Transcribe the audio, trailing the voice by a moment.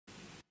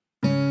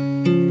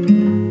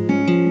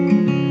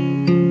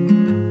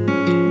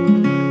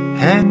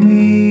Hang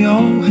me,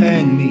 oh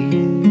hang me,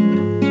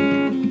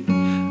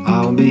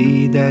 I'll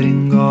be dead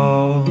and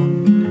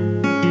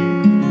gone.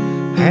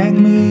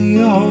 Hang me,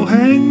 oh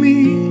hang me,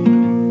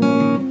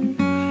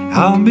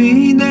 I'll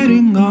be dead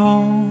and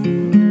gone.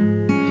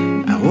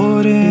 I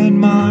wouldn't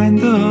mind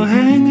the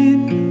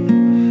hanging,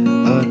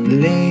 but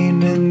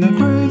laying in the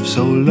grave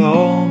so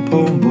long.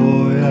 Poor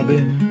boy, I've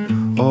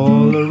been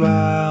all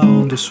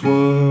around this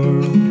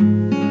world,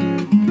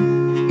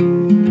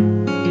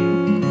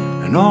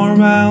 and all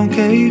around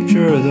Cape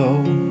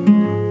Girardeau,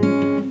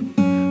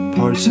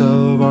 parts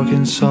of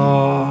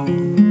Arkansas,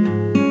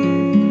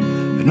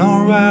 and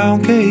all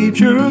around Cape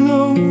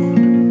Girardeau,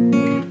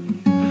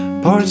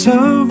 parts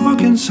of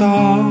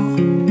Arkansas.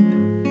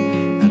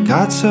 I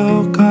got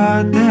so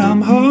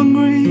goddamn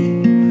hungry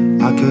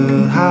I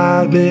could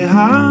hide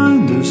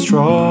behind the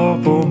straw.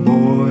 Oh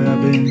boy,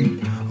 I've been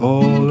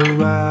all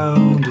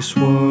around this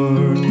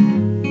world.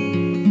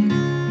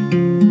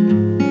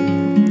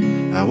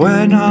 I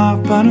went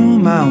up on a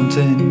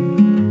mountain,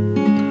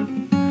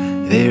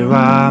 there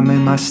I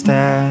made my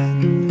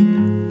stand.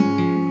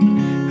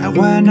 I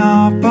went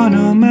up on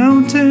a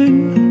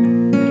mountain,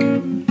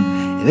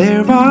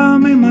 there I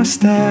made my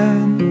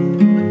stand.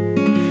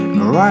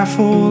 A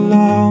rifle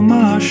on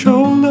my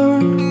shoulder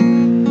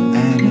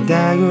and a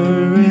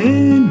dagger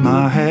in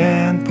my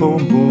hand. Poor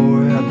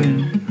boy, I've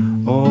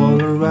been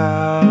all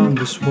around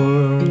this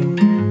world.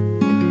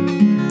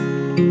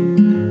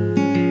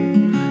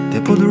 They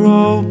put a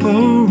rope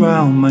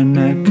around my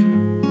neck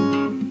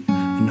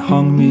and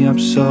hung me up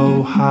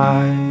so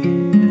high.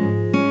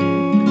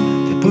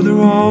 They put a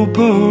rope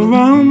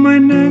around my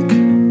neck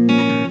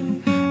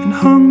and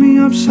hung me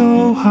up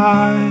so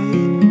high.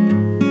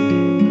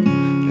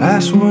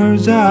 Last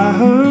words I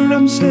heard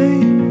them say,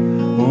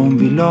 won't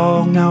be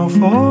long now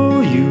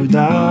for you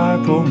die.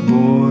 Poor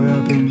boy,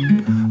 I've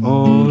been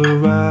all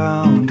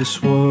around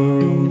this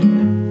world.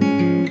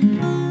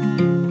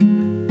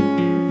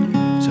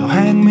 So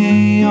hang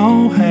me,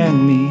 oh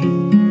hang me,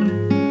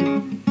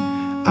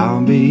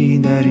 I'll be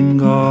dead and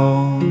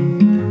gone.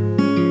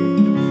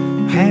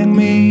 Hang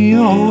me,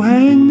 oh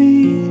hang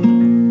me,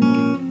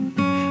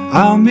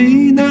 I'll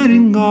be dead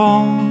and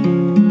gone.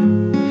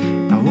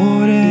 I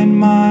wouldn't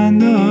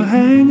mind the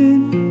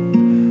hanging,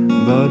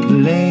 but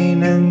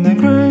laying in the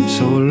grave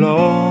so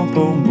long.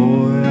 Poor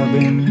boy, I've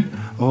been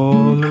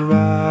all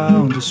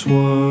around this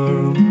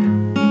world.